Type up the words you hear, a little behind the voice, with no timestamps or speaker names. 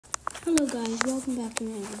Hello guys, welcome back to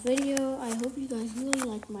another video. I hope you guys really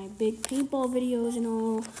like my big paintball videos and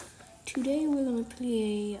all. Today we're going to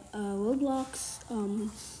play a Roblox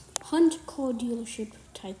Hunt Car Dealership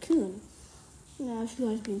Tycoon. Now if you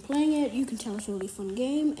guys have been playing it, you can tell it's a really fun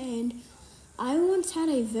game. And I once had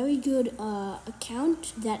a very good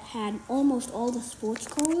account that had almost all the sports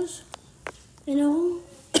cars. You know?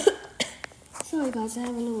 Sorry guys, I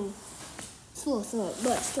have a little sore throat,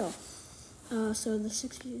 but still. So the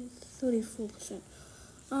 34%.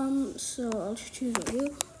 So I'll just choose a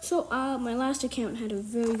view. So my last account had a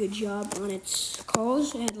very good job on its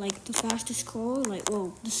cars. It had like the fastest car,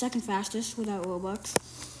 the second fastest without Robux.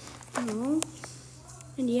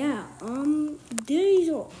 And yeah, these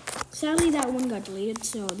are, sadly that one got deleted,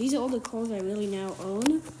 so these are all the cars I really now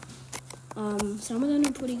own. Some of them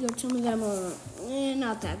are pretty good, some of them are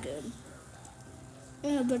not that good.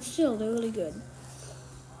 Yeah, but still, they're really good.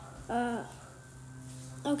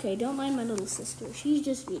 Okay, don't mind my little sister. She's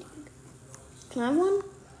just eating. Can I have one?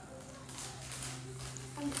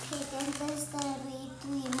 Okay, then there's gonna be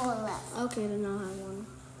 3 more left. Okay, then I'll have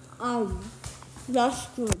one. That's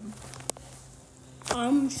good.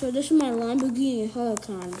 So this is my Lamborghini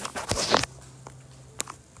Huracan.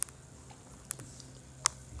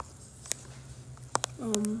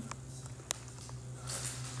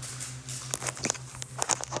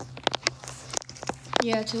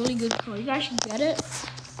 Yeah, it's a really good car. You guys should get it.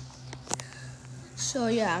 So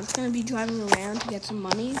yeah, I'm gonna be driving around to get some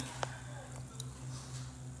money.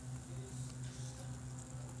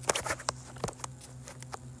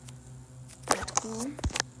 That's cool.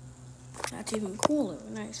 That's even cooler.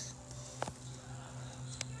 Nice.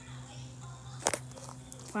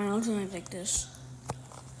 Fine, I'll drive like this.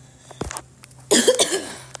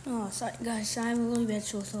 Oh, sorry, guys, I have a really bad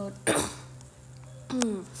sore throat.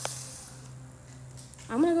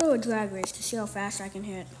 I'm gonna go to a drag race to see how fast I can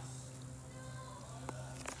hit.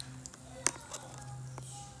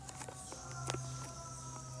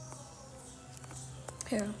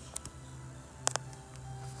 Here.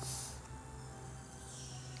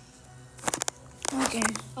 Okay.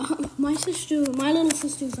 My little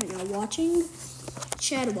sister's right now watching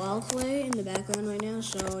Chad Wild play in the background right now,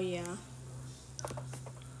 so yeah.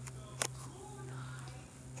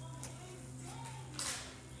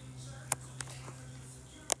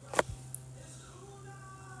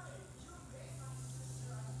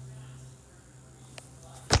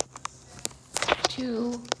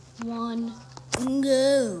 Two, one,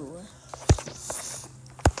 go.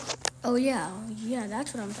 Oh yeah,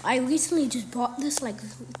 that's what I recently just bought this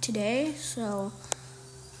today, so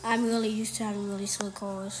I'm really used to having really slow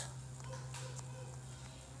cars.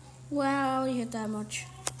 Wow, you hit that much.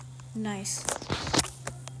 Nice.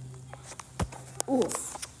 Oof.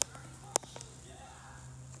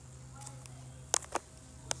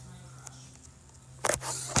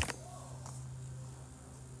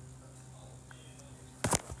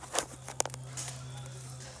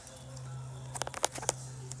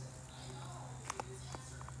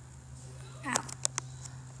 Ow.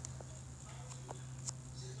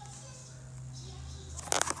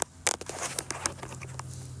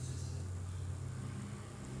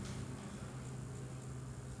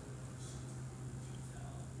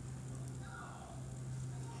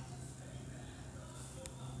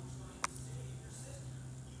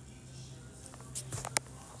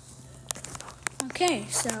 Okay,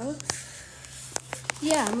 so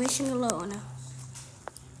yeah, I'm racing alone.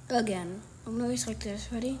 Again. I'm gonna race like this.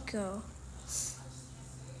 Ready? Go.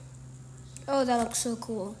 Oh, that looks so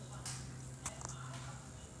cool.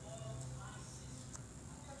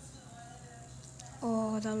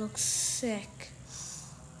 Oh, that looks sick.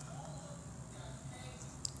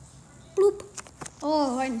 Bloop.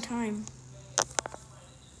 Oh, right in time.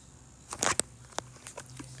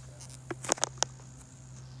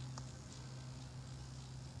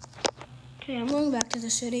 Okay, I'm going back to the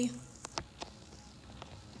city.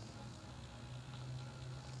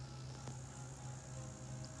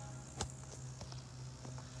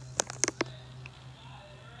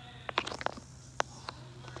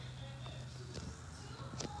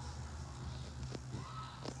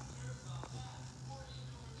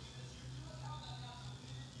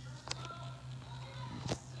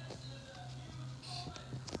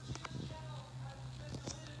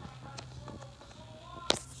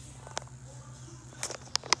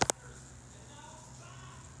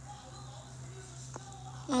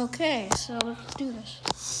 Okay, so let's do this.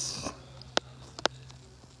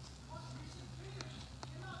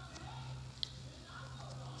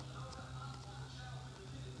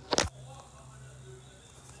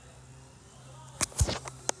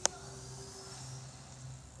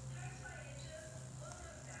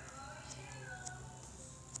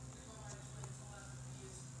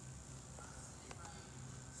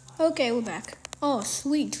 Okay, we're back. Oh,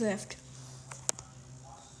 sweet drift.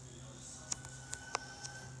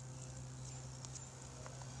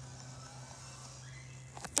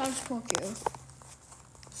 I'll just walk you.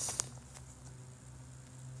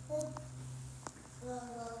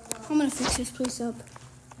 I'm gonna fix this place up.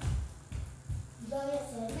 Fine.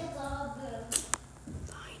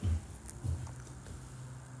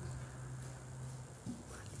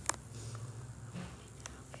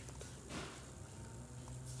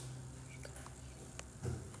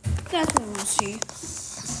 That's what I want to see.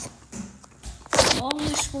 All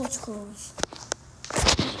the sports cars.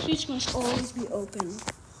 The streets must always be open.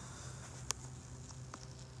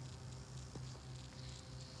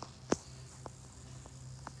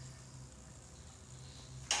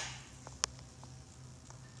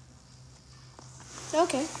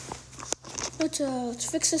 Okay. Let's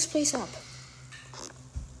fix this place up.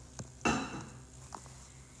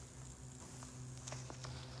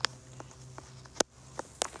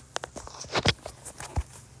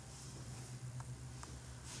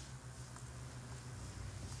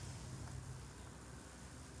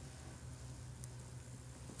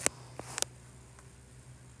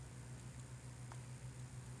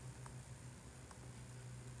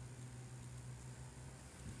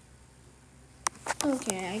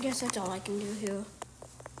 Okay, I guess that's all I can do here.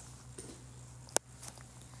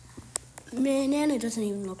 Man, and it doesn't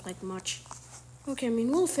even look like much. Okay, I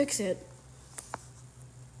mean, we'll fix it.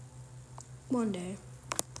 One day.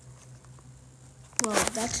 Well,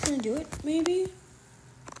 that's gonna do it, maybe?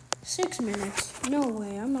 6 minutes. No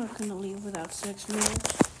way, I'm not gonna leave without 6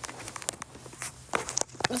 minutes.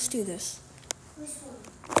 Let's do this. Which one?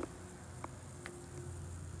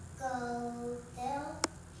 Go down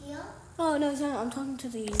here? Oh, no, it's not. I'm talking to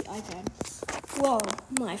the iPad. Well,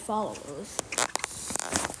 my followers.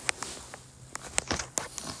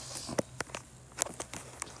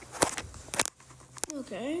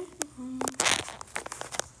 Okay.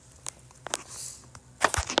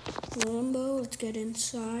 Lambo, let's get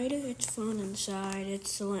inside. It's fun inside.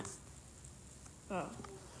 It's the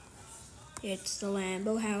It's the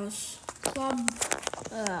Lambo House Club.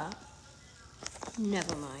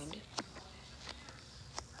 Never mind.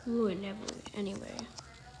 Ooh, never. Anyway.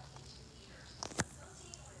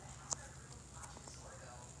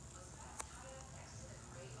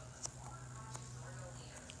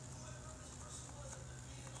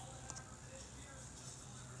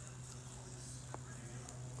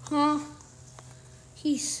 Huh?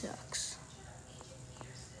 He sucks.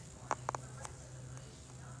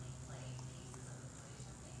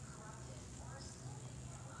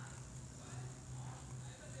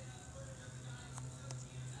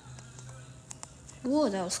 Whoa,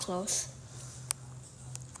 that was close.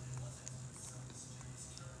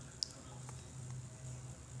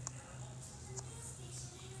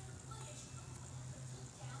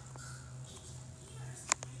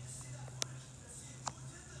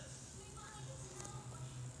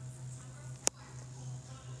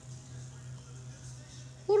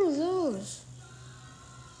 What are those?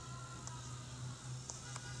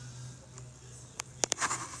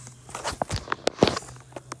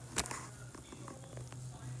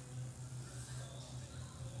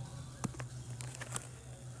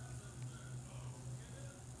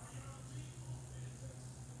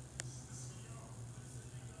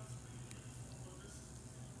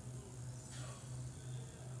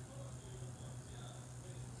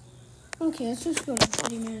 Okay, let's just go to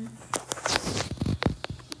Pretty Man.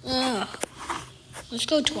 Let's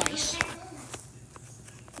go twice.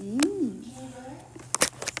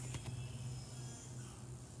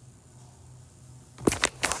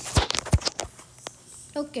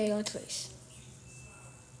 Okay, let's race.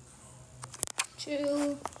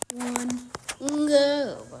 2, 1,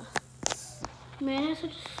 go. Man, that's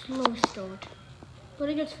such a slow start. But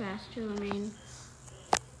it gets faster, I mean.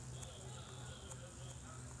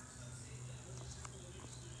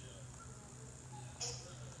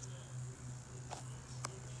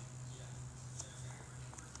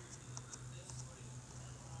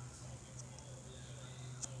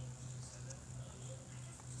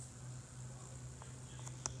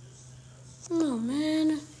 Oh,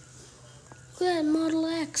 man. Look at that Model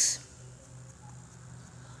X.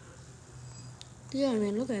 Yeah, I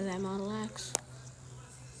mean, look at that Model X.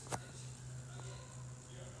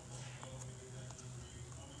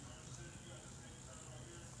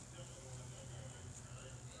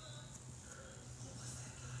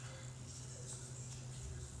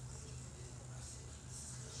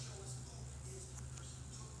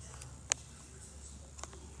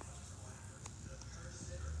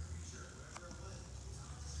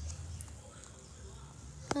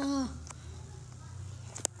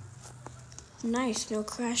 Nice, no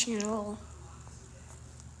crashing at all.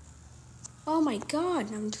 Oh my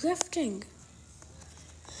god, I'm drifting.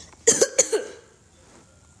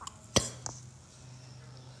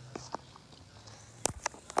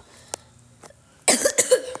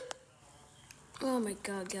 Oh my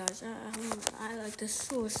god, guys, I like the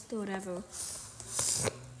slowest thought ever.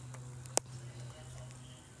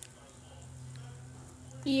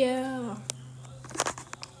 Yeah.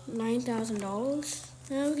 $9,000?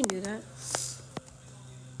 Yeah, we can do that.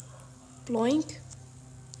 Bloink.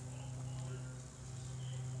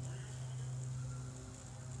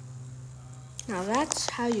 Now that's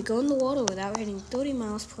how you go in the water without hitting 30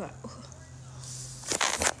 miles per hour.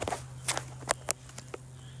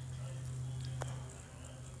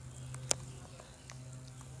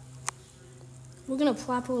 We're gonna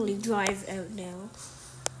properly drive out now.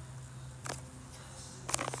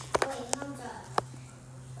 Wait, Hamza.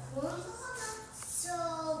 Corn dogs are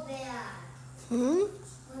so bad. Remember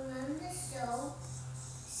the show?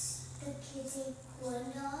 The kids eat corn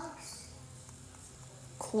dogs?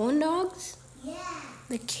 Corn dogs? Yeah.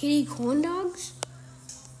 The kitty corn dogs?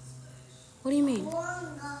 What do you mean?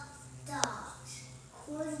 Corn dogs.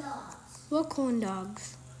 Corn dogs. What corn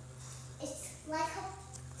dogs? It's like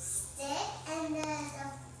a stick and there's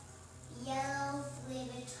a yellow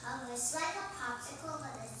flavored top. It's like a popsicle,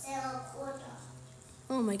 but it's a little corn dog.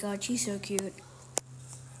 Oh my god, she's so cute.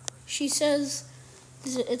 She says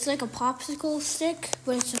it's like a popsicle stick,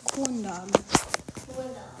 but it's a corn dog.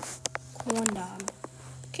 Corn dog. Corn dog.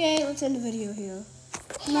 Okay, let's end the video here.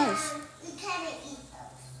 Nice. We can't eat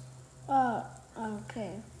those.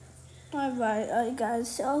 Okay. Alright,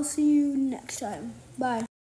 guys, I'll see you next time. Bye.